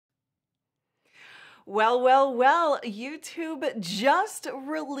Well, YouTube just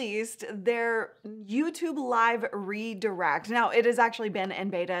released their YouTube Live redirect. Now, it has actually been in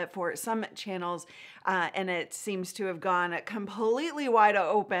beta for some channels, and it seems to have gone completely wide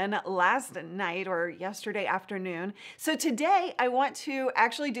open last night or yesterday afternoon. So today, I want to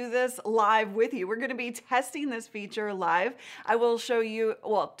actually do this live with you. We're going to be testing this feature live. I will show you,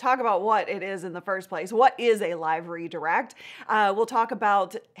 well, talk about what it is in the first place. What is a live redirect? We'll talk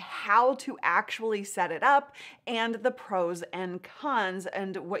about how to actually set it up and the pros and cons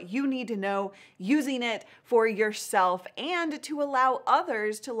and what you need to know using it for yourself and to allow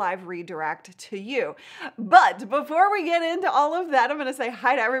others to live redirect to you. But before we get into all of that, I'm going to say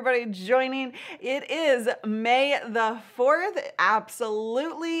hi to everybody joining. It is May the 4th.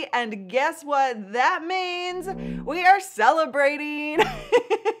 Absolutely. And guess what that means? We are celebrating.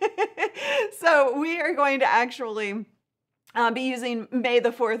 So we are going to actually be using May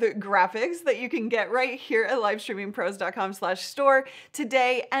the 4th graphics that you can get right here at livestreamingpros.com/store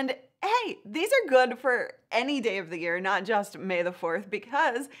today. And hey, these are good for any day of the year, not just May the 4th,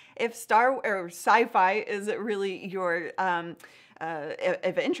 because if sci-fi is really your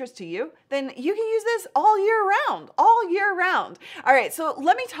of interest to you, then you can use this all year round. All right, so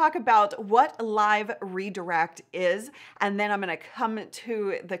let me talk about what live redirect is, and then I'm going to come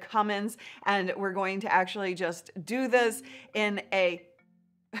to the comments, and we're going to actually just do this in a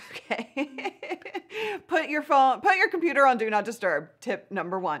okay. Put your computer on Do Not Disturb. Tip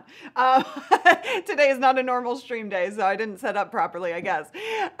number 1. Today is not a normal stream day, so I didn't set up properly, I guess.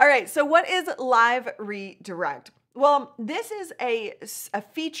 All right, so what is live redirect? Well, this is a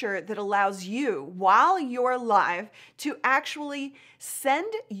feature that allows you, while you're live, to actually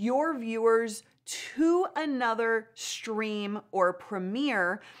send your viewers to another stream or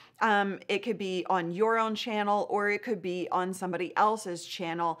premiere. It could be on your own channel or it could be on somebody else's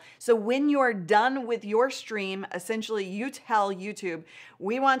channel. So when you're done with your stream, essentially you tell YouTube,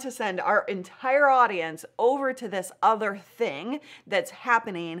 we want to send our entire audience over to this other thing that's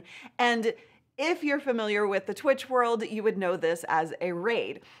happening. And if you're familiar with the Twitch world, you would know this as a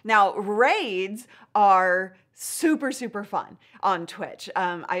raid. Now, raids are super fun on Twitch.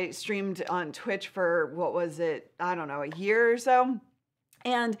 I streamed on Twitch for, what was it? I don't know, a year or so.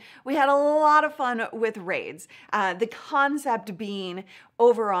 And we had a lot of fun with raids. The concept being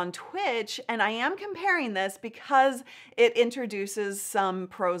over on Twitch, and I am comparing this because it introduces some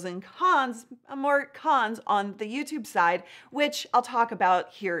pros and cons, more cons on the YouTube side, which I'll talk about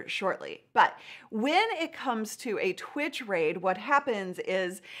here shortly. But when it comes to a Twitch raid, what happens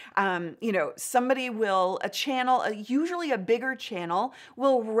is, somebody will, usually a bigger channel,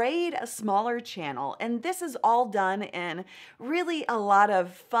 will raid a smaller channel. And this is all done in really a lot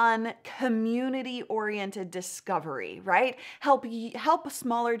of fun, community-oriented discovery, right? Help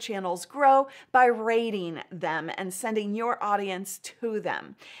smaller channels grow by rating them and sending your audience to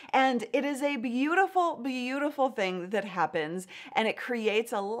them. And it is a beautiful thing that happens, and it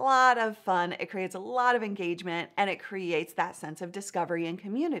creates a lot of fun, it creates a lot of engagement, and it creates that sense of discovery and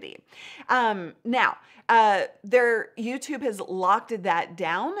community. Now, YouTube has locked that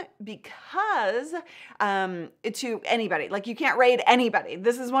down because to anybody, like you can't raid anybody.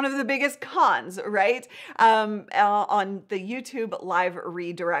 This is one of the biggest cons, right? On the YouTube Live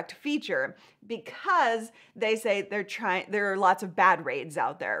redirect feature, because they say there are lots of bad raids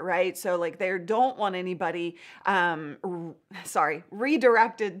out there, right? So like they don't want anybody,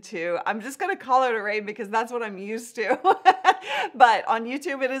 redirected to, I'm just going to call it a raid because that's what I'm used to. But on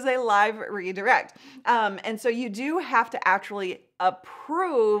YouTube, it is a live redirect. And so you do have to actually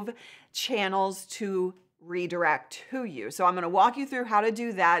approve channels to redirect to you. So I'm going to walk you through how to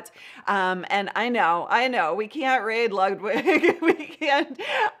do that. And I know, we can't raid Ludwig. We can't,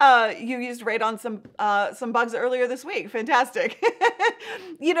 you used raid on some bugs earlier this week. Fantastic.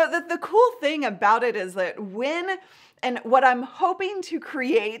 The cool thing about it is that and what I'm hoping to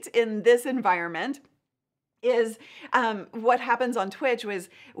create in this environment is what happens on Twitch was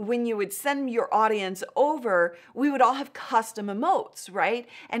when you would send your audience over, we would all have custom emotes, right?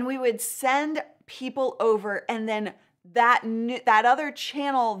 And we would send people over, and then that other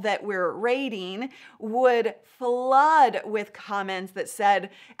channel that we're raiding would flood with comments that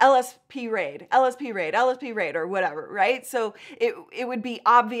said LSP raid, or whatever, right? So it would be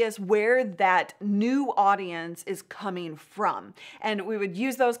obvious where that new audience is coming from. And we would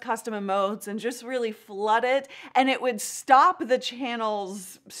use those custom emotes and just really flood it. And it would stop the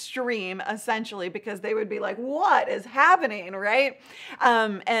channel's stream essentially because they would be like, what is happening, right?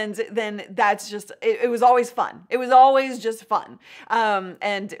 And then that's just, it was always fun. It was always always just fun,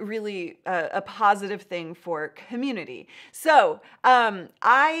 and really a positive thing for community. So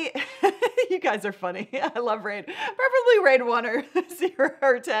you guys are funny. I love raid, preferably raid 1 or 0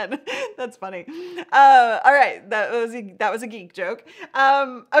 or 10. That's funny. All right, that was a geek joke.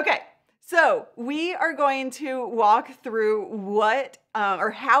 Okay. So we are going to walk through what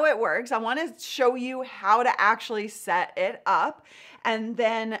or how it works. I want to show you how to actually set it up. And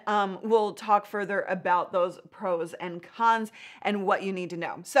then we'll talk further about those pros and cons and what you need to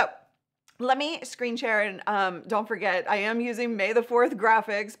know. So let me screen share, and don't forget, I am using May the 4th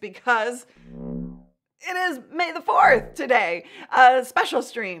graphics because it is May the 4th today. A special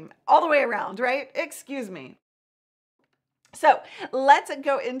stream all the way around, right? Excuse me. So let's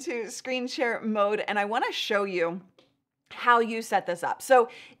go into screen share mode, and I want to show you how you set this up. So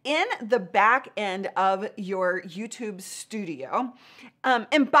in the back end of your YouTube studio,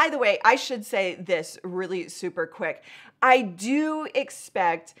 and by the way, I should say this really super quick. I do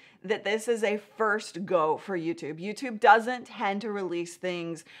expect that this is a first go for YouTube. YouTube doesn't tend to release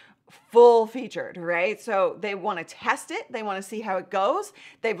things full featured, right? So they want to test it. They want to see how it goes.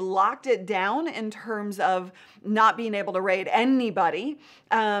 They've locked it down in terms of not being able to raid anybody,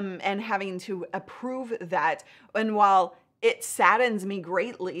 and having to approve that. And while it saddens me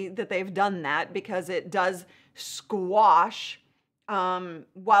greatly that they've done that, because it does squash,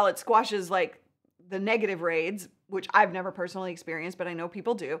 while it squashes like the negative raids, which I've never personally experienced, but I know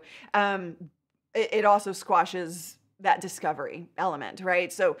people do, it also squashes that discovery element,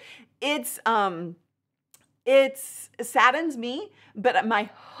 right? So it saddens me, but my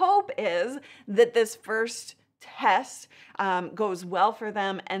hope is that this first test goes well for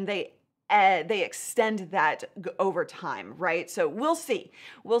them, and they extend that over time, right? So we'll see.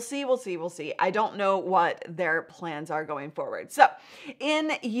 I don't know what their plans are going forward. So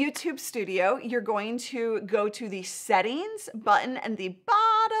in YouTube Studio, you're going to go to the settings button in the bottom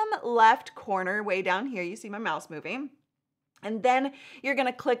left corner, way down here. You see my mouse moving. And then you're going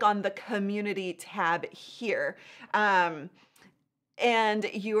to click on the community tab here. And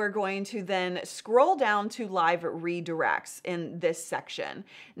you are going to then scroll down to live redirects in this section.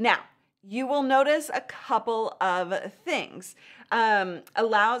 Now, you will notice a couple of things.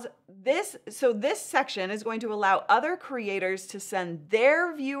 This section is going to allow other creators to send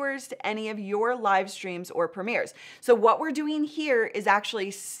their viewers to any of your live streams or premieres. So what we're doing here is actually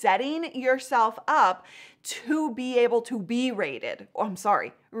setting yourself up to be able to be rated. Oh, I'm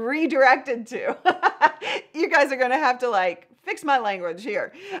sorry, redirected to. You guys are going to have to like fix my language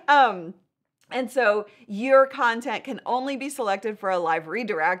here. And so your content can only be selected for a live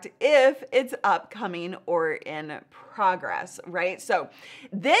redirect if it's upcoming or in progress, right? So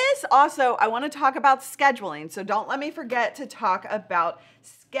this also, I want to talk about scheduling. So don't let me forget to talk about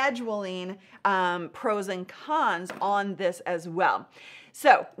scheduling pros and cons on this as well.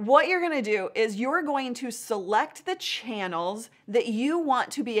 So what you're going to do is you're going to select the channels that you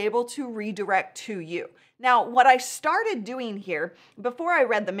want to be able to redirect to you. Now, what I started doing here before I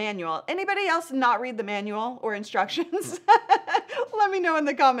read the manual, anybody else not read the manual or instructions? Let me know in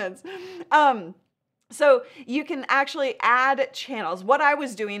the comments. So you can actually add channels. What I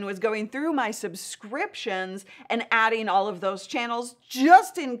was doing was going through my subscriptions and adding all of those channels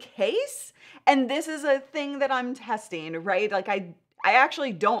just in case. And this is a thing that I'm testing, right? Like I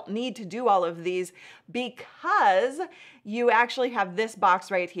actually don't need to do all of these because you actually have this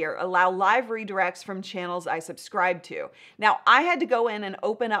box right here, allow live redirects from channels I subscribe to. Now, I had to go in and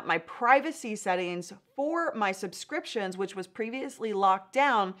open up my privacy settings for my subscriptions, which was previously locked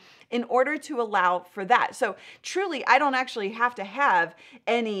down, in order to allow for that. So truly, I don't actually have to have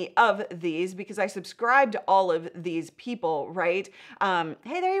any of these because I subscribe to all of these people, right? Hey,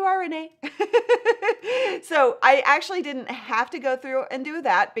 there you are, Renee. So I actually didn't have to go through and do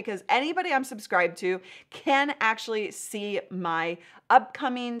that because anybody I'm subscribed to can actually see my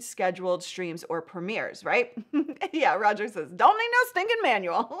upcoming scheduled streams or premieres, right? Yeah, Roger says, don't need no stinking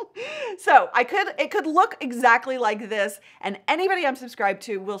manual. So it could look exactly like this, and anybody I'm subscribed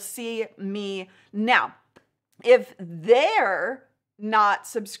to will see me. Now, if they're not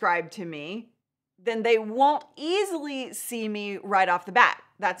subscribed to me, then they won't easily see me right off the bat.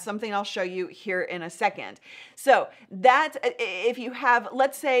 That's something I'll show you here in a second. So that if you have,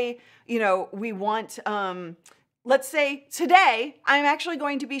 let's say, we want, let's say today I'm actually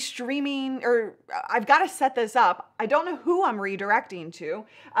going to be streaming, or I've got to set this up. I don't know who I'm redirecting to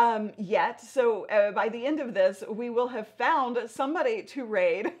yet. So by the end of this, we will have found somebody to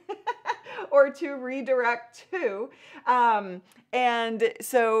raid or to redirect to. And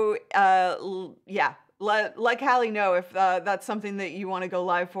so, yeah, let Callie know if that's something that you want to go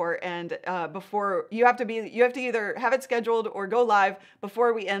live for, and before you have to either have it scheduled or go live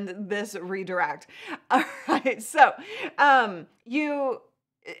before we end this redirect. All right, so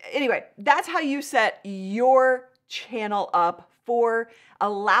anyway, that's how you set your channel up for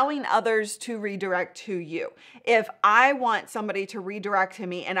allowing others to redirect to you. If I want somebody to redirect to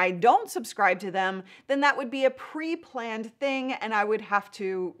me and I don't subscribe to them, then that would be a pre-planned thing and I would have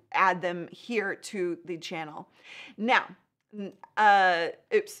to add them here to the channel. Now,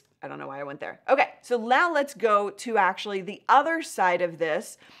 oops, I don't know why I went there. Okay, so now let's go to actually the other side of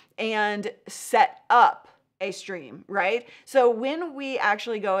this and set up a stream, right? So when we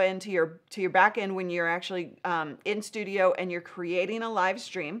actually go into your back end, when you're actually in studio and you're creating a live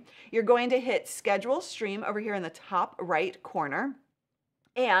stream, you're going to hit schedule stream over here in the top right corner.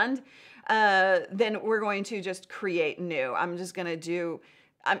 And then we're going to just create new. I'm just going to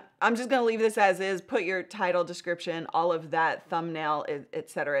leave this as is, put your title, description, all of that, thumbnail, et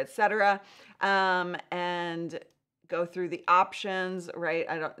cetera, and go through the options, right?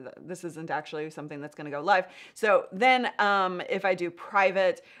 This isn't actually something that's going to go live. So then if I do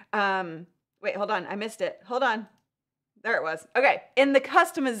private, wait, hold on. I missed it. Hold on. There it was. Okay. In the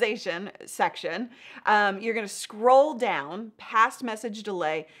customization section, you're going to scroll down past message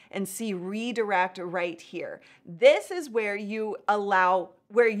delay and see redirect right here. This is where you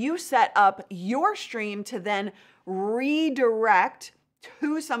set up your stream to then redirect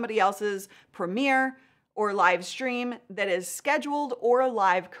to somebody else's premiere or live stream that is scheduled or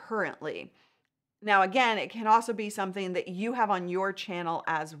live currently. Now, again, it can also be something that you have on your channel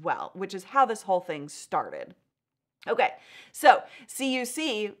as well, which is how this whole thing started. Okay, so you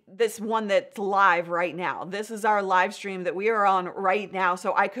see this one that's live right now. This is our live stream that we are on right now.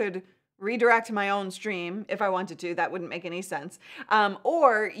 So I could redirect to my own stream if I wanted to. That wouldn't make any sense.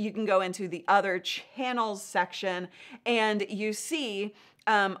 Or you can go into the other channels section and you see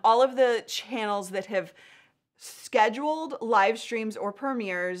all of the channels that have scheduled live streams or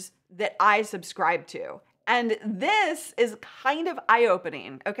premieres that I subscribe to. And this is kind of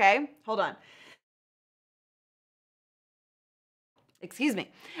eye-opening, okay? Hold on. Excuse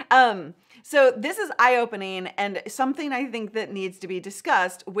me. So this is eye-opening and something I think that needs to be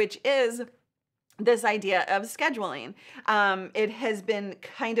discussed, which is this idea of scheduling. It has been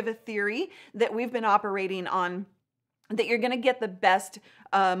kind of a theory that we've been operating on, that you're going to get the best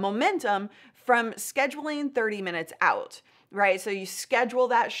momentum from scheduling 30 minutes out, right? So you schedule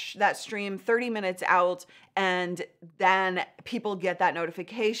that stream 30 minutes out, and then people get that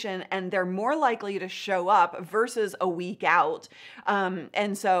notification and they're more likely to show up versus a week out.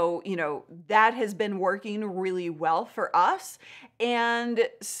 And so, that has been working really well for us. And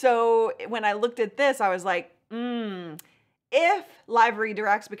so when I looked at this, I was like, if live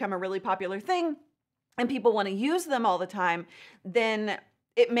redirects become a really popular thing and people want to use them all the time, then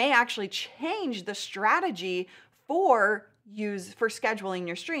it may actually change the strategy for scheduling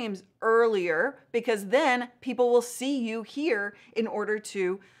your streams earlier, because then people will see you here in order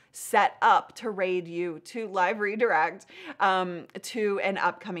to set up to raid you to live redirect to an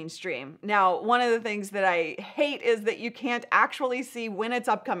upcoming stream. Now, one of the things that I hate is that you can't actually see when it's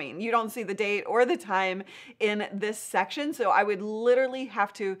upcoming. You don't see the date or the time in this section. So I would literally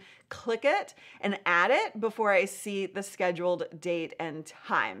have to click it and add it before I see the scheduled date and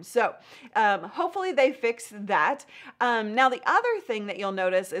time. So hopefully they fix that. Now, the other thing that you'll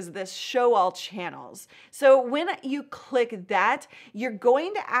notice is this show all channels. So when you click that, you're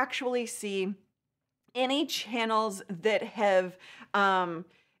going to actually see any channels that have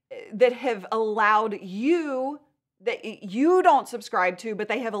allowed you, that you don't subscribe to, but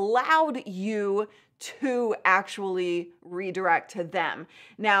they have allowed you to actually redirect to them.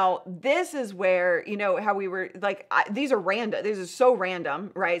 Now, this is where, how we were like, these are random. These are so random,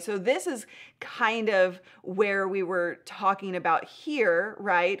 right? So this is kind of where we were talking about here,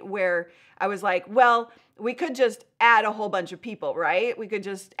 right? Where I was like, well, we could just add a whole bunch of people, right? We could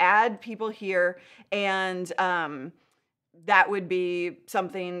just add people here, and that would be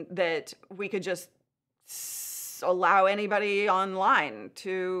something that we could just allow anybody online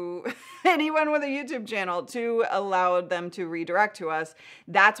to anyone with a YouTube channel to allow them to redirect to us.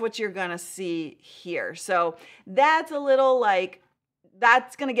 That's what you're going to see here. So that's a little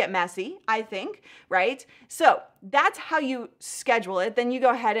that's going to get messy, I think, right? So that's how you schedule it. Then you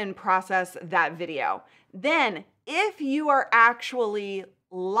go ahead and process that video. Then if you are actually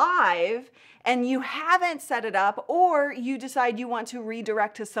live and you haven't set it up, or you decide you want to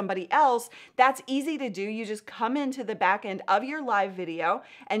redirect to somebody else, that's easy to do. You just come into the back end of your live video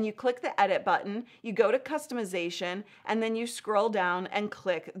and you click the edit button, you go to customization, and then you scroll down and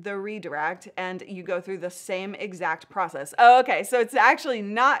click the redirect, and you go through the same exact process. Okay, so it's actually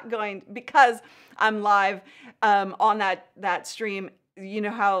not going, because I'm live on that stream, you know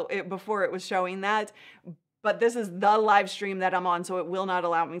how before it was showing that, but this is the live stream that I'm on, so it will not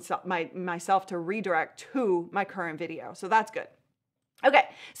allow me myself to redirect to my current video. So that's good. Okay,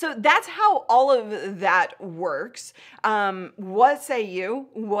 so that's how all of that works. What say you?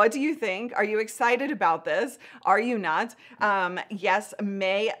 What do you think? Are you excited about this? Are you not? Yes,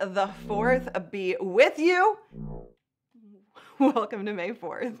 May the 4th be with you. Welcome to May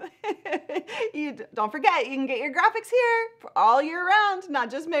 4th. Don't forget, you can get your graphics here for all year round,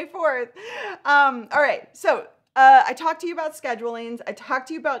 not just May 4th. All right, so I talked to you about schedulings. I talked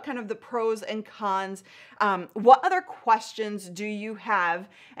to you about kind of the pros and cons. What other questions do you have?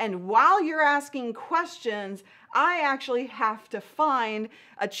 And while you're asking questions, I actually have to find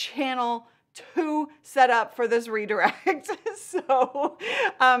a channel to set up for this redirect. So,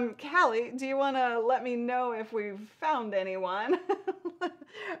 Callie, do you want to let me know if we've found anyone?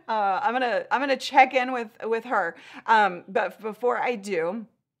 I'm gonna check in with her. But before I do,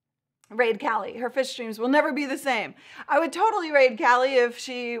 raid Callie. Her fish streams will never be the same. I would totally raid Callie if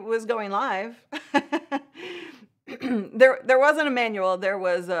she was going live. There wasn't a manual. There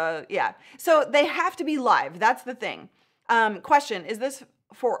was yeah. So they have to be live. That's the thing. Question: is this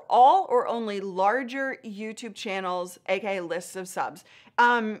for all or only larger YouTube channels, aka lists of subs?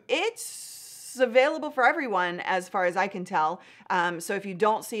 It's available for everyone as far as I can tell. So if you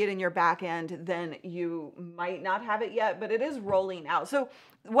don't see it in your back end, then you might not have it yet, but it is rolling out. So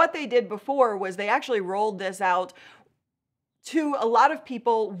what they did before was they actually rolled this out to a lot of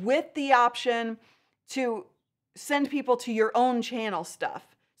people with the option to send people to your own channel stuff.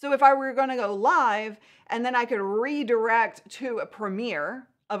 So if I were going to go live and then I could redirect to a premiere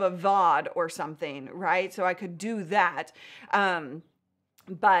of a VOD or something, right? So I could do that.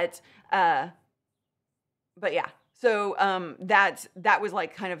 But yeah. So that was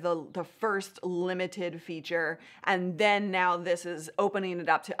like kind of the first limited feature, and then now this is opening it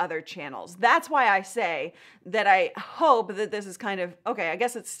up to other channels. That's why I say that I hope that this is kind of, okay, I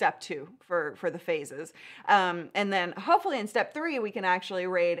guess it's step 2 for the phases. And then hopefully in step 3, we can actually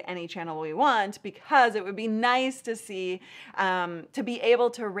raid any channel we want, because it would be nice to see, to be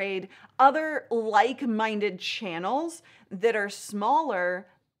able to raid other like-minded channels that are smaller,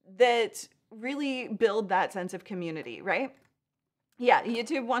 that really build that sense of community, right? Yeah,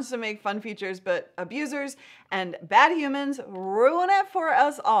 YouTube wants to make fun features, but abusers and bad humans ruin it for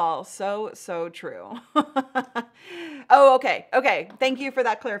us all. So true. Oh, okay. Thank you for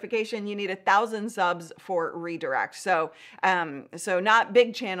that clarification. You need 1,000 subs for redirect. So not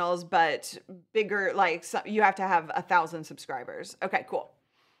big channels, but bigger, like you have to have 1,000 subscribers. Okay, cool.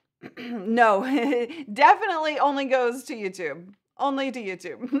 No, definitely only goes to YouTube. Only to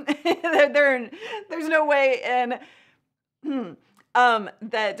YouTube. There's no way in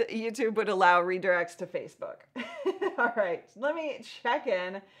that YouTube would allow redirects to Facebook. All right, let me check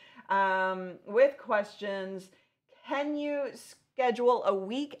in with questions. Can you schedule a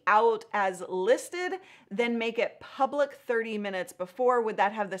week out as listed, then make it public 30 minutes before? Would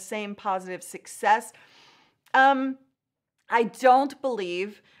that have the same positive success? I don't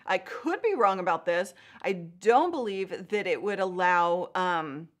believe, I could be wrong about this, I don't believe that it would allow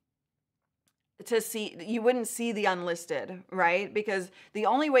to see, you wouldn't see the unlisted, right? Because the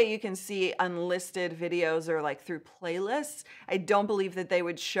only way you can see unlisted videos are like through playlists. I don't believe that they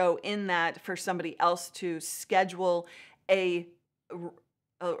would show in that for somebody else to schedule a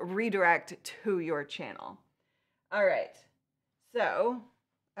redirect to your channel. All right, so,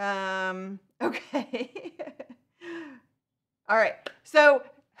 okay. All right, so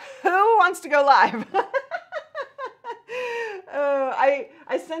who wants to go live?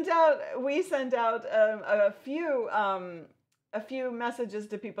 We sent out a few messages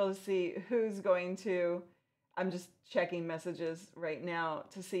to people to see who's going to, I'm just checking messages right now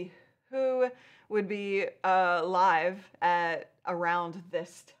to see who would be live at around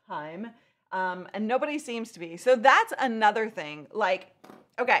this time. And nobody seems to be. So that's another thing. Like,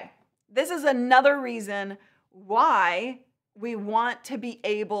 okay, this is another reason why we want to be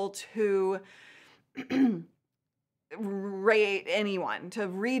able to rate anyone, to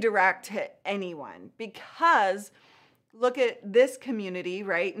redirect to anyone, because look at this community,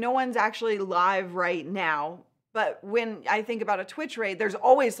 right? No one's actually live right now, but when I think about a Twitch raid, there's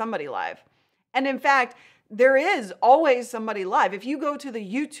always somebody live. And in fact, there is always somebody live. If you go to the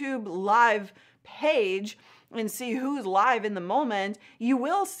YouTube live page and see who's live in the moment, you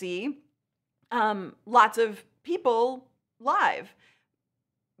will see lots of people live.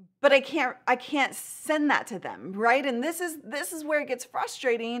 But I can't send that to them, right? And this is where it gets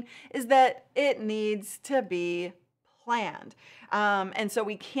frustrating, is that it needs to be planned. And so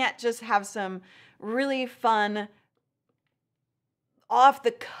we can't just have some really fun, off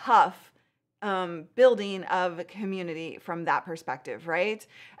the cuff building of a community from that perspective, right?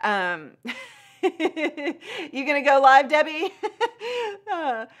 You gonna go live, Debbie?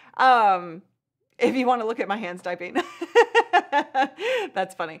 If you want to look at my hands typing.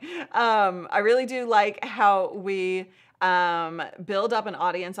 That's funny. I really do like how we build up an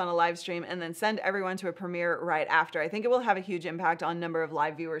audience on a live stream and then send everyone to a premiere right after. I think it will have a huge impact on number of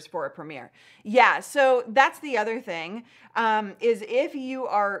live viewers for a premiere. Yeah, so that's the other thing, is if you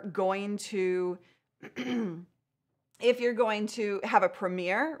are going to if you're going to have a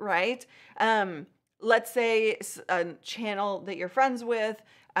premiere, right? Let's say a channel that you're friends with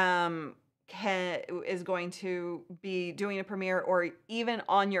is going to be doing a premiere, or even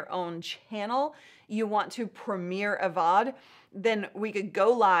on your own channel, you want to premiere a VOD, then we could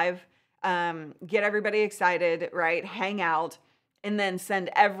go live, get everybody excited, right? Hang out, and then send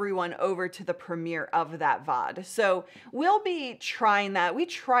everyone over to the premiere of that VOD. So we'll be trying that. We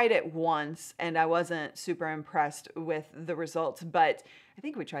tried it once and I wasn't super impressed with the results, but I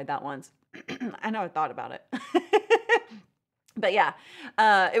think we tried that once. I know I thought about it. But yeah,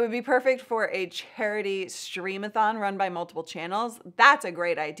 it would be perfect for a charity streamathon run by multiple channels. That's a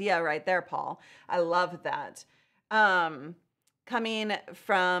great idea right there, Paul. I love that. Coming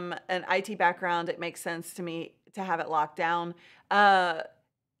from an IT background, it makes sense to me to have it locked down.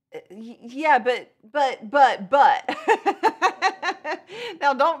 Yeah, but.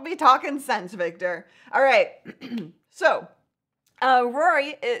 Now don't be talking sense, Victor. All right. So,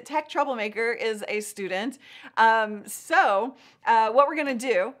 Rory, Tech Troublemaker, is a student. So what we're going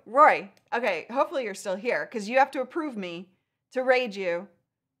to do, Rory, okay, hopefully you're still here, because you have to approve me to raid you,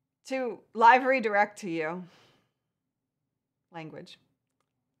 to live redirect to you. Language.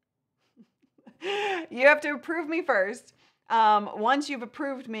 You have to approve me first. Once you've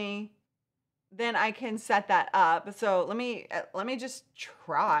approved me, then I can set that up. So let me just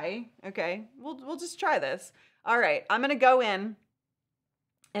try. Okay, we'll just try this. All right, I'm gonna go in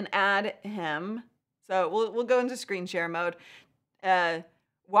and add him. So we'll go into screen share mode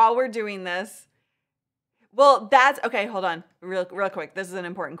while we're doing this. Well, that's okay. Hold on, real quick. This is an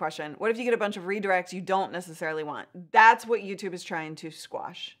important question. What if you get a bunch of redirects you don't necessarily want? That's what YouTube is trying to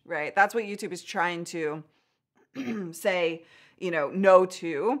squash, right? That's what YouTube is trying to say, no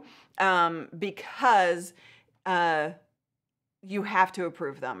to, because you have to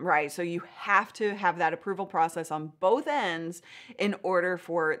approve them, right? So you have to have that approval process on both ends in order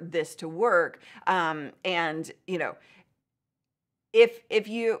for this to work. And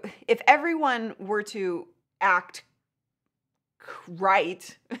if everyone were to act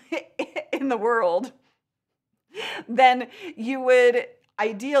right in the world, then you would,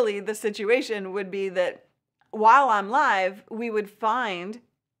 ideally, the situation would be that while I'm live, we would find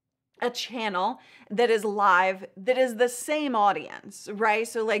a channel that is live that is the same audience, right?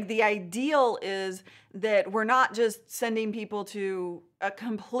 So like the ideal is that we're not just sending people to a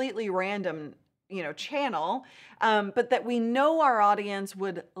completely random, channel, but that we know our audience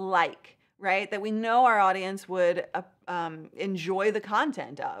would like, right? That we know our audience would enjoy the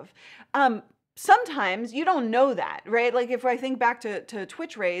content of. Sometimes you don't know that, right? Like if I think back to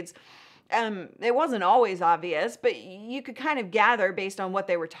Twitch raids, it wasn't always obvious, but you could kind of gather based on what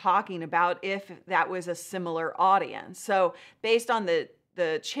they were talking about if that was a similar audience. So based on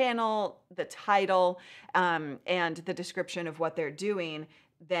the channel, the title, and the description of what they're doing,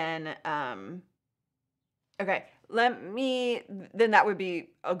 then okay, then that would be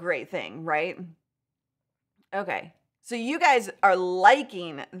a great thing, right? Okay, so you guys are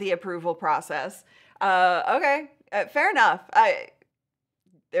liking the approval process. Okay, fair enough.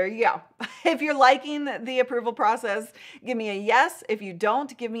 There you go. If you're liking the approval process, give me a yes. If you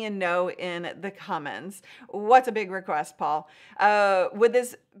don't, give me a no in the comments. What's a big request, Paul? Would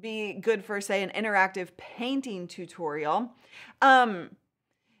this be good for, say, an interactive painting tutorial?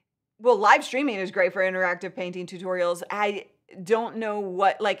 Well, live streaming is great for interactive painting tutorials. I don't know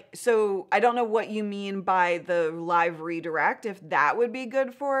I don't know what you mean by the live redirect, if that would be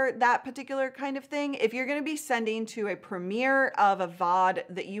good for that particular kind of thing. If you're going to be sending to a premiere of a VOD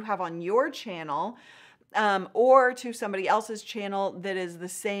that you have on your channel, or to somebody else's channel that is the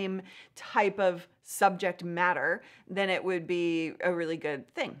same type of subject matter, then it would be a really good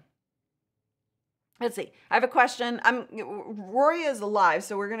thing. let's see. I have a question. Rory is live,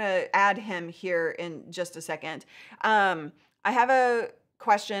 so we're going to add him here in just a second. I have a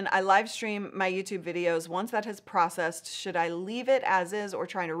question. I live stream my YouTube videos. Once that has processed, should I leave it as is or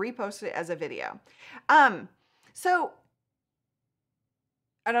try to repost it as a video? So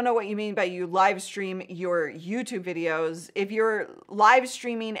I don't know what you mean by you live stream your YouTube videos. If you're live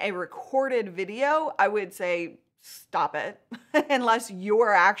streaming a recorded video, I would say stop it unless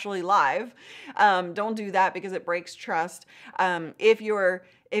you're actually live. Don't do that because it breaks trust. If you're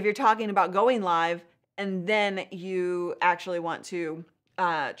talking about going live and then you actually want to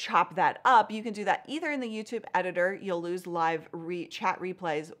chop that up, you can do that either in the YouTube editor, you'll lose live chat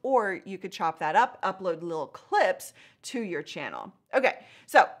replays, or you could chop that up, upload little clips to your channel. Okay,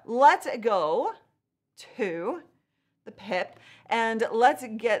 so let's go to the pip and let's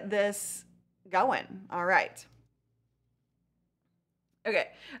get this going. All right. Okay,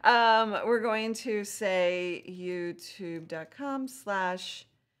 we're going to say youtube.com/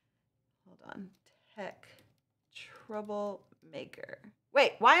 hold on, tech troublemaker.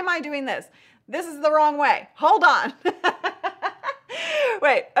 Wait, why am I doing this? This is the wrong way. Hold on.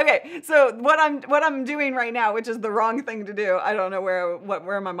 Wait, okay. So what I'm doing right now, which is the wrong thing to do, I don't know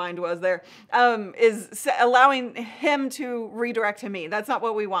where my mind was there, is allowing him to redirect to me. That's not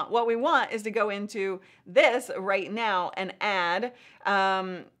what we want. What we want is to go into this right now and add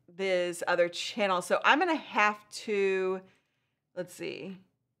this other channel. So I'm gonna have to, let's see.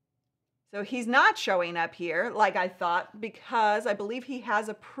 So he's not showing up here like I thought because I believe he has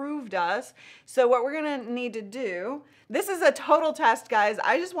approved us. So what we're gonna need to do, this is a total test, guys.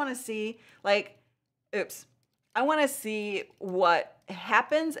 I just wanna see I wanna see what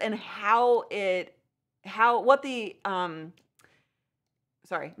happens and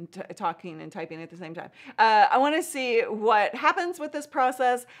sorry, I'm talking and typing at the same time. I want to see what happens with this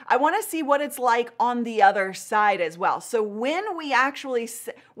process. I want to see what it's like on the other side as well. So when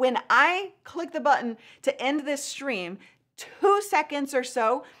I click the button to end this stream, 2 seconds or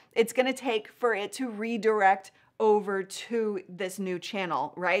so, it's going to take for it to redirect over to this new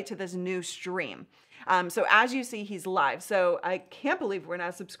channel, right? To this new stream. So as you see, he's live. So I can't believe we're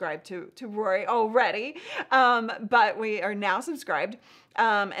not subscribed to Rory already, but we are now subscribed.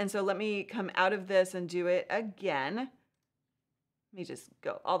 And so let me come out of this and do it again. Let me just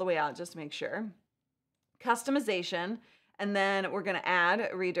go all the way out just to make sure. Customization, and then we're gonna add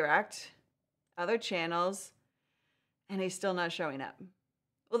redirect, other channels, and he's still not showing up.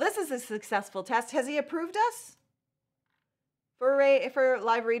 Well, this is a successful test. Has he approved us for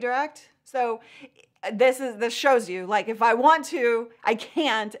live redirect? So this shows you, like, if I want to, I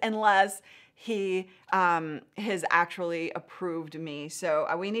can't unless he has actually approved me. So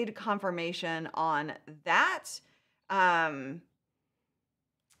we need confirmation on that.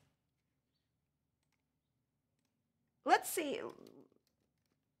 Let's see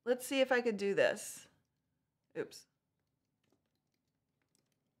if I could do this. Oops.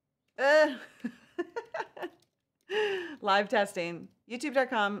 Live testing,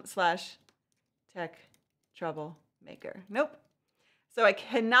 youtube.com/tech troublemaker. Nope. So I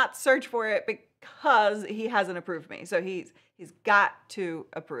cannot search for it because he hasn't approved me. So he's got to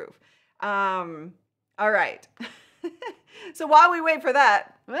approve. All right. So while we wait for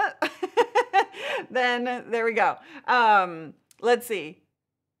that, then there we go. Let's see.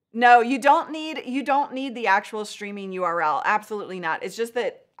 No, you don't need the actual streaming URL. Absolutely not. It's just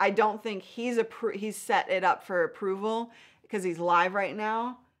that I don't think he's set it up for approval because he's live right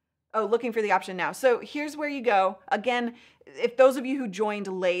now. Oh, looking for the option now. So here's where you go. Again, if those of you who joined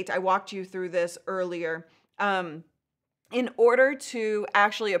late, I walked you through this earlier. In order to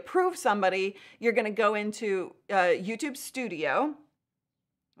actually approve somebody, you're going to go into YouTube Studio.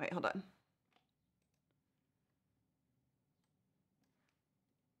 Wait, hold on.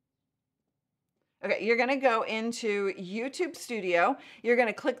 Okay, you're gonna go into YouTube Studio. You're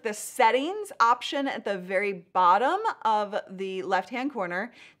gonna click the settings option at the very bottom of the left-hand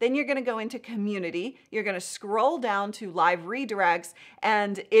corner. Then you're gonna go into community. You're gonna scroll down to live redirects.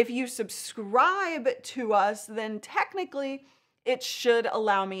 And if you subscribe to us, then technically it should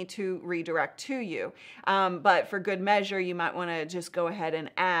allow me to redirect to you. But for good measure, you might wanna just go ahead and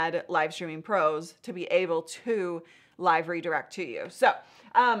add Live Streaming Pros to be able to live redirect to you. So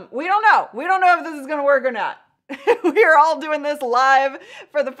we don't know. We don't know if this is going to work or not. We are all doing this live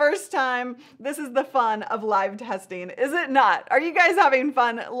for the first time. This is the fun of live testing, is it not? Are you guys having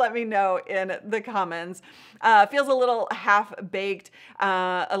fun? Let me know in the comments. Feels a little half-baked.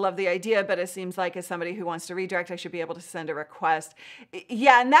 I love the idea, but it seems like as somebody who wants to redirect, I should be able to send a request.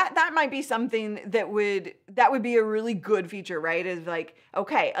 Yeah, and that might be something that would be a really good feature, right? Is like,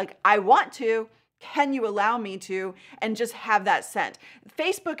 okay, like I want to, can you allow me to, and just have that sent.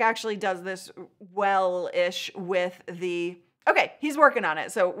 Facebook actually does this well-ish with the, okay, he's working on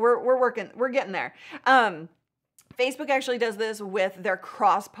it. So we're getting there. Facebook actually does this with their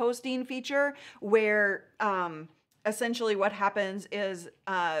cross-posting feature, where essentially what happens is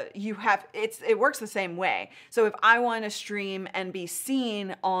it works the same way. So if I want to stream and be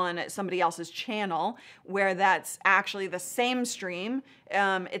seen on somebody else's channel where that's actually the same stream,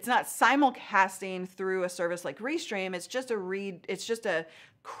 it's not simulcasting through a service like Restream. It's just a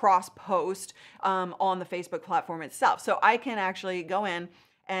cross post on the Facebook platform itself. So I can actually go in,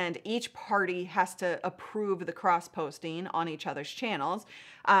 and each party has to approve the cross posting on each other's channels.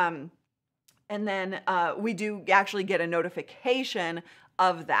 And then we do actually get a notification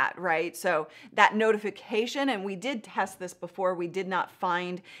of that, right? So that notification, and we did test this before, we did not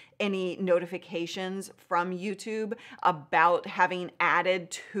find any notifications from YouTube about having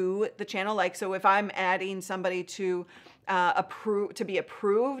added to the channel. Like, so if I'm adding somebody to be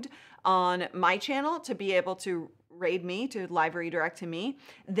approved on my channel to be able to raid me, to live redirect to me,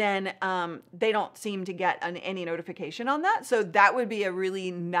 then they don't seem to get any notification on that. So that would be a really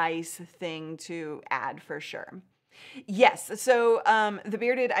nice thing to add for sure. Yes, so the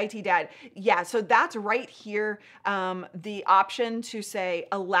bearded IT dad, yeah, so that's right here. The option to say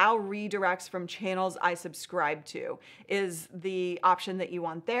allow redirects from channels I subscribe to is the option that you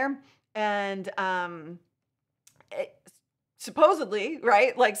want there. And supposedly,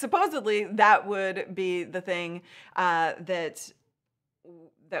 right? Like supposedly that would be the thing that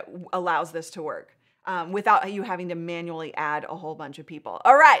allows this to work without you having to manually add a whole bunch of people.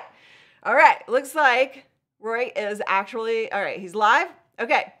 All right. Looks like Roy is actually, all right, he's live.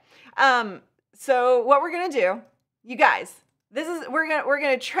 Okay. So what we're going to do, you guys, we're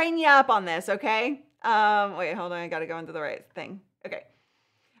going to train you up on this. Okay. Wait, hold on. I got to go into the right thing. Okay.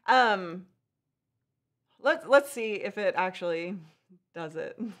 Let's see if it actually does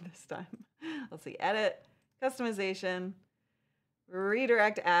it this time. Let's see, edit, customization,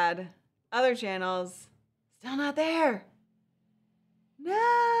 redirect, add, other channels. Still not there.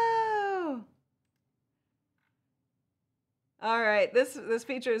 No. All right, this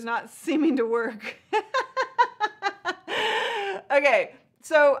feature is not seeming to work. Okay,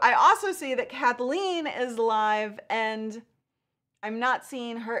 so I also see that Kathleen is live and I'm not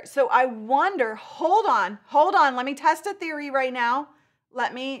seeing her. So I wonder, hold on. Let me test a theory right now.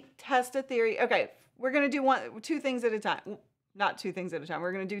 Let me test a theory. Okay, we're going to do two things at a time. Not two things at a time.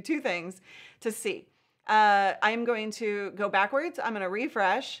 We're going to do two things to see. I'm going to go backwards. I'm going to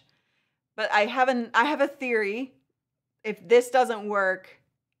refresh. But I have a theory, if this doesn't work,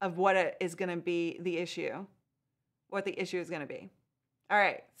 of what it is going to be the issue. What the issue is going to be. All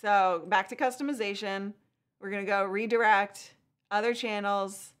right, so back to customization. We're going to go redirect. Other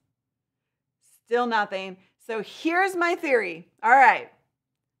channels, still nothing. So here's my theory. All right.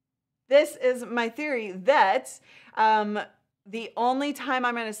 This is my theory that the only time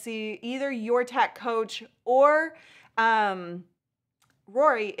I'm going to see either your tech coach or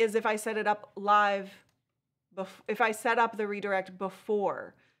Rory is if I set it up live, if I set up the redirect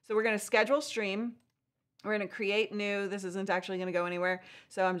before. So we're going to schedule stream. We're going to create new. This isn't actually going to go anywhere.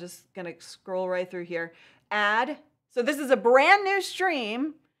 So I'm just going to scroll right through here. Add. So this is a brand new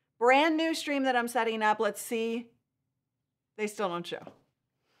stream that I'm setting up. Let's see. They still don't show.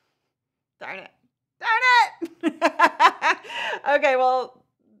 Darn it. Okay, well,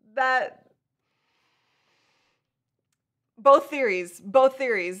 both theories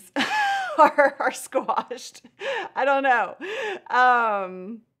are squashed. I don't know.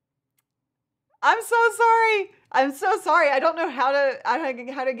 I'm so sorry. I don't know how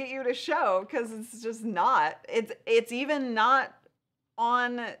to get you to show, because it's just not. It's even not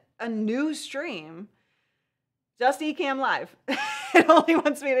on a new stream. Just ECAMM Live. It only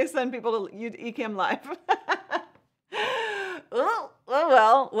wants me to send people to ECAMM Live. Well.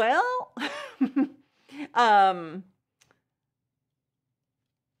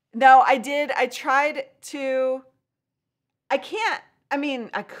 No, I did. I tried to. I can't. I mean,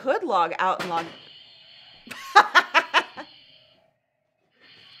 I could log out and log.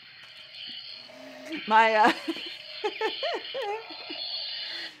 My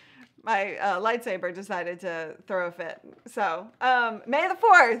my lightsaber decided to throw a fit. So, May the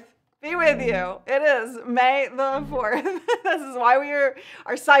 4th be with you. It is May the 4th. This is why we are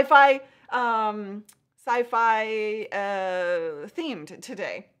sci-fi themed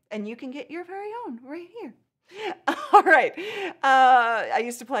today. And you can get your very own right here. All right. I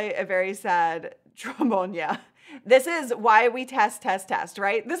used to play a very sad trombone, yeah. This is why we test,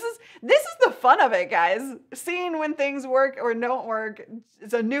 right? This is the fun of it, guys. Seeing when things work or don't work.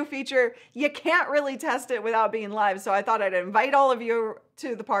 It's a new feature. You can't really test it without being live. So I thought I'd invite all of you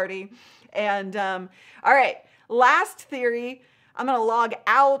to the party. And all right, last theory. I'm going to log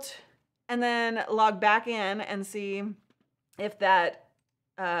out and then log back in and see if that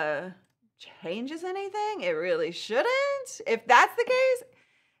changes anything. It really shouldn't. If that's the case,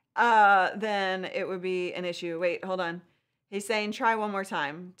 then it would be an issue. Wait, hold on. He's saying try one more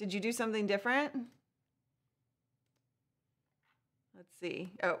time. Did you do something different? Let's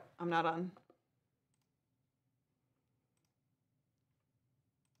see. Oh, I'm not on.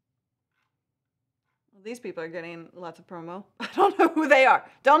 Well, these people are getting lots of promo. I don't know who they are.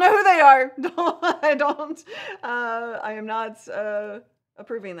 Don't know who they are. I am not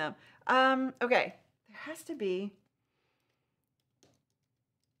approving them. Okay. There has to be.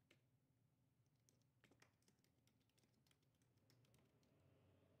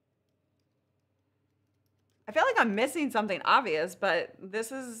 I feel like I'm missing something obvious, but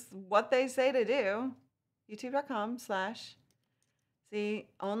this is what they say to do. YouTube.com/see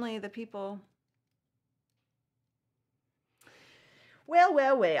only the people.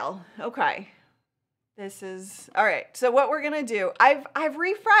 Well. Okay. This is all right. So what we're gonna do, I've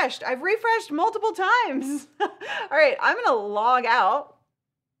refreshed multiple times. All right, I'm gonna log out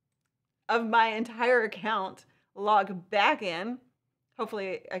of my entire account, log back in.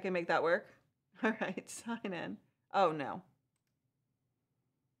 Hopefully I can make that work. All right, sign in. Oh no.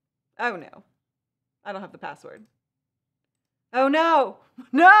 I don't have the password. Oh no.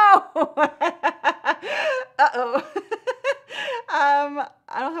 Uh-oh. I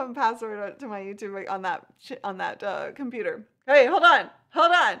don't have a password to my YouTube on that computer. Hey, hold on.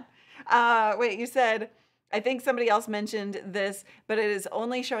 Wait, you said, I think somebody else mentioned this, but it is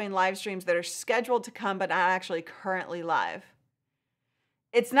only showing live streams that are scheduled to come, but not actually currently live.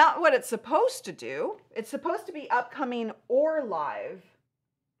 It's not what it's supposed to do. It's supposed to be upcoming or live.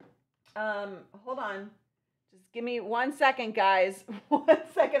 Hold on. Just give me 1 second, guys. 1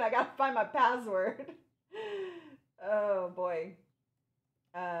 second. I gotta find my password. Oh boy.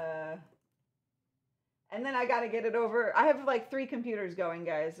 And then I gotta get it over. I have like 3 computers going,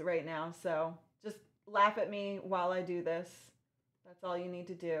 guys, right now. So just laugh at me while I do this. That's all you need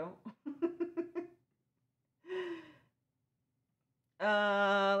to do.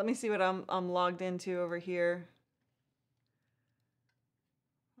 Let me see what I'm logged into over here.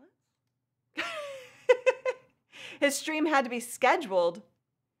 What? His stream had to be scheduled.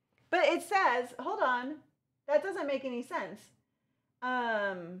 But it says, hold on. That doesn't make any sense.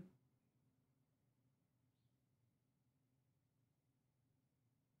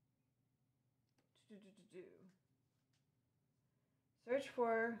 Search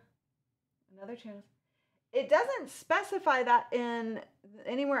for another channel. It doesn't specify that in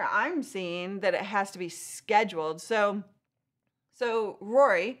anywhere I'm seeing that it has to be scheduled. So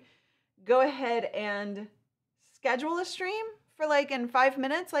Rory, go ahead and schedule a stream for like in 5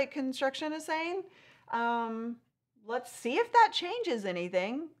 minutes, like construction is saying. Let's see if that changes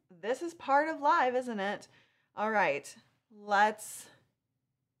anything. This is part of live, isn't it? All right. All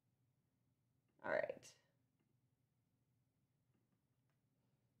right.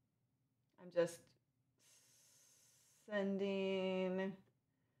 I'm just sending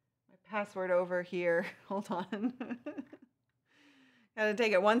my password over here. Hold on. Gotta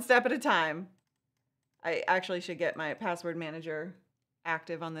take it one step at a time. I actually should get my password manager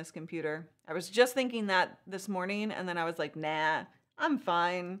active on this computer. I was just thinking that this morning, and then I was like, nah, I'm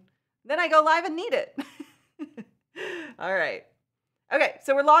fine. Then I go live and need it. All right. Okay,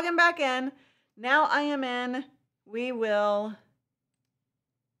 so we're logging back in. Now I am in. We will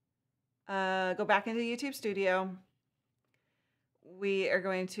go back into YouTube Studio. We are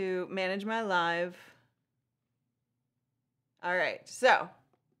going to manage my live. All right, so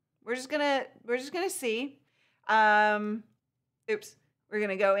we're just gonna see. Oops, we're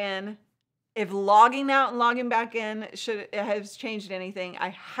gonna go in. If logging out and logging back in has changed anything,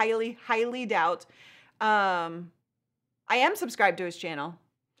 I highly doubt. I am subscribed to his channel.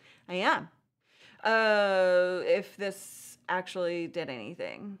 I am. If this actually did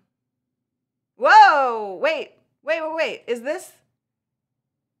anything. Whoa! Wait. Is this?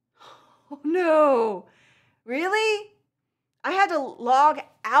 Oh no! Really? I had to log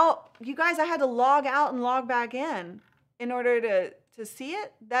out. You guys, I had to log out and log back in order to see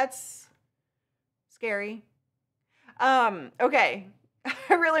it. That's scary. Okay.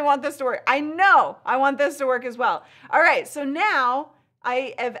 I really want this to work. I know I want this to work as well. All right. So now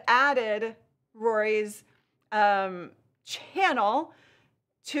I have added Rory's channel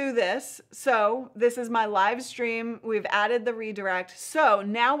to this. So this is my live stream. We've added the redirect. So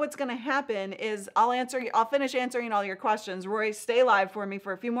now what's going to happen is I'll finish answering all your questions. Roy, stay live for me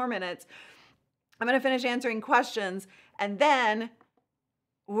for a few more minutes. I'm going to finish answering questions, and then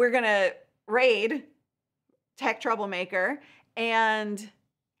we're going to raid Tech Troublemaker. And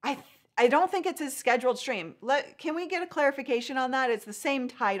I don't think it's a scheduled stream. Can we get a clarification on that? It's the same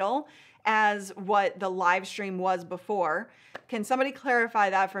title as what the live stream was before. Can somebody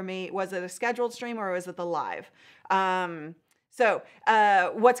clarify that for me? Was it a scheduled stream or was it the live? So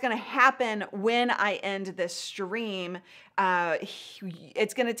what's going to happen when I end this stream,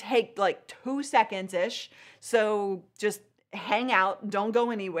 it's going to take like 2 seconds-ish. So just hang out, don't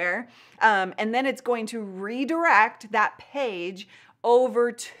go anywhere. And then it's going to redirect that page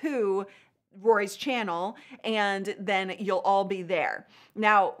over to Roy's channel, and then you'll all be there.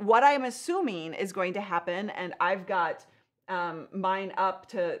 Now, what I'm assuming is going to happen, and I've got mine up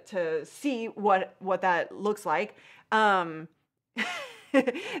to see what that looks like. Then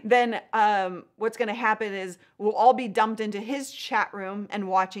what's going to happen is we'll all be dumped into his chat room and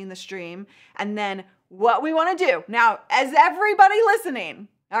watching the stream. And then what we want to do now, as everybody listening,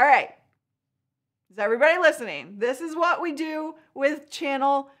 all right, is everybody listening? This is what we do with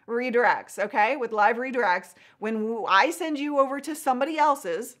channel redirects, okay? With live redirects. When I send you over to somebody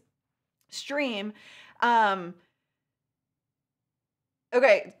else's stream, okay,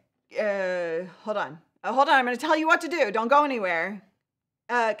 hold on. Hold on, I'm going to tell you what to do. Don't go anywhere.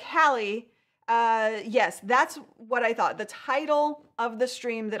 Callie, yes, that's what I thought. The title of the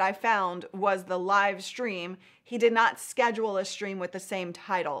stream that I found was the live stream. He did not schedule a stream with the same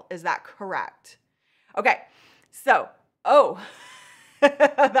title. Is that correct? Okay, so,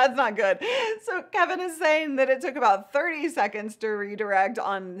 that's not good. So Kevin is saying that it took about 30 seconds to redirect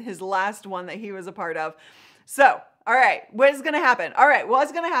on his last one that he was a part of. So, all right, what is going to happen? All right,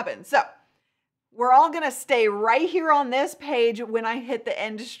 what's going to happen? So we're all going to stay right here on this page when I hit the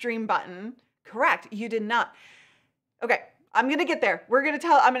end stream button. Correct, you did not. Okay, I'm going to get there. I'm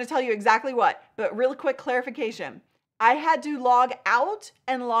going to tell you exactly what, but real quick clarification. I had to log out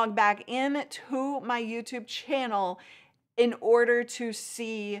and log back in to my YouTube channel in order to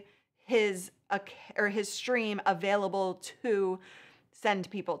see his stream available to send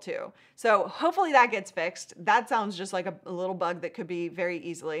people to. So hopefully that gets fixed. That sounds just like a little bug that could be very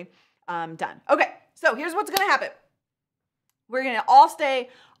easily done. Okay, so here's what's going to happen. We're going to all stay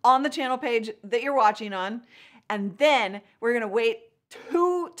on the channel page that you're watching on, and then we're going to wait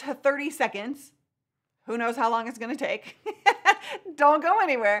 2 to 30 seconds. Who knows how long it's going to take? Don't go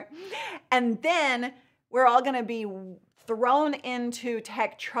anywhere. And then we're all going to be thrown into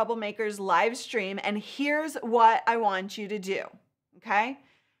Tech Troublemaker's live stream. And here's what I want you to do. Okay?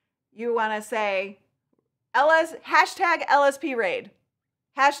 You want to say hashtag LSP raid.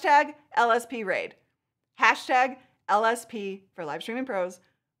 Hashtag LSP raid. Hashtag LSP for live streaming pros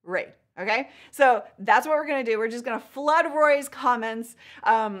raid. Okay, so that's what we're going to do. We're just going to flood Roy's comments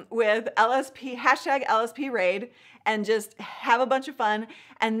with hashtag LSP raid, and just have a bunch of fun.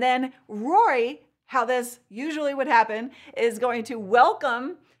 And then Roy, how this usually would happen, is going to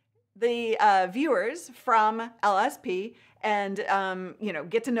welcome the viewers from LSP and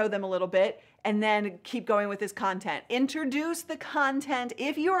get to know them a little bit, and then keep going with his content. Introduce the content.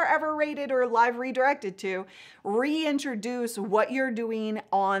 If you are ever rated or live redirected to, reintroduce what you're doing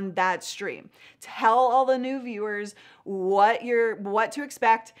on that stream. Tell all the new viewers what to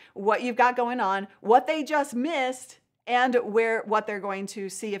expect, what you've got going on, what they just missed, and what they're going to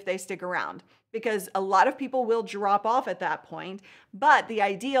see if they stick around. Because a lot of people will drop off at that point, but the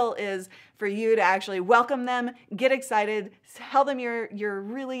ideal is for you to actually welcome them, get excited, tell them you're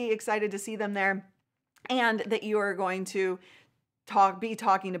really excited to see them there, and that you are going to be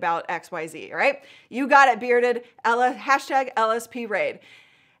talking about XYZ, all right? You got it, Bearded. Hashtag LSP raid.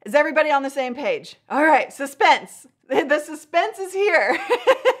 Is everybody on the same page? All right, suspense. The suspense is here.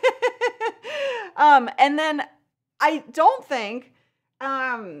 And then I don't think...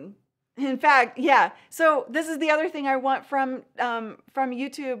 in fact, yeah. So this is the other thing I want from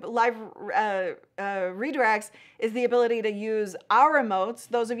YouTube live redirects, is the ability to use our emotes.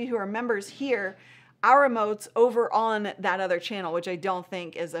 Those of you who are members here, our emotes over on that other channel, which I don't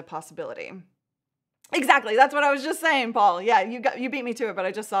think is a possibility. Exactly. That's what I was just saying, Paul. Yeah, you beat me to it, but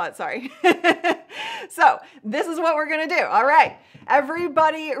I just saw it. Sorry. So this is what we're going to do. All right.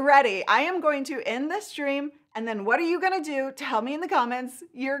 Everybody ready? I am going to end this stream. And then what are you going to do? Tell me in the comments.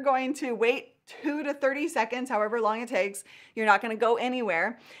 You're going to wait 2 to 30 seconds, however long it takes. You're not going to go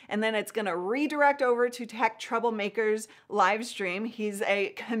anywhere. And then it's going to redirect over to Tech Troublemaker's live stream. He's a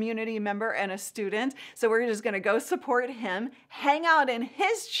community member and a student. So we're just going to go support him, hang out in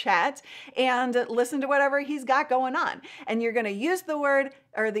his chat, and listen to whatever he's got going on. And you're going to use the word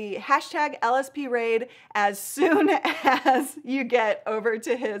or the hashtag LSP raid as soon as you get over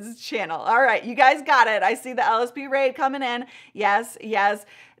to his channel. All right, you guys got it. I see the LSP raid coming in. Yes, yes.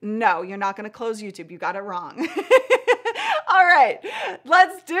 No, you're not going to close YouTube. You got it wrong. All right,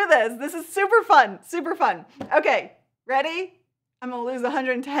 let's do this. This is super fun, super fun. Okay, ready? I'm going to lose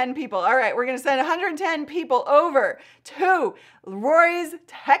 110 people. All right, we're going to send 110 people over to Rory's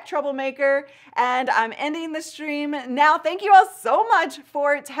Tech Troublemaker, and I'm ending the stream now. Thank you all so much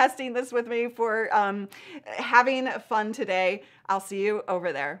for testing this with me, for having fun today. I'll see you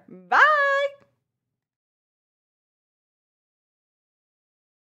over there. Bye.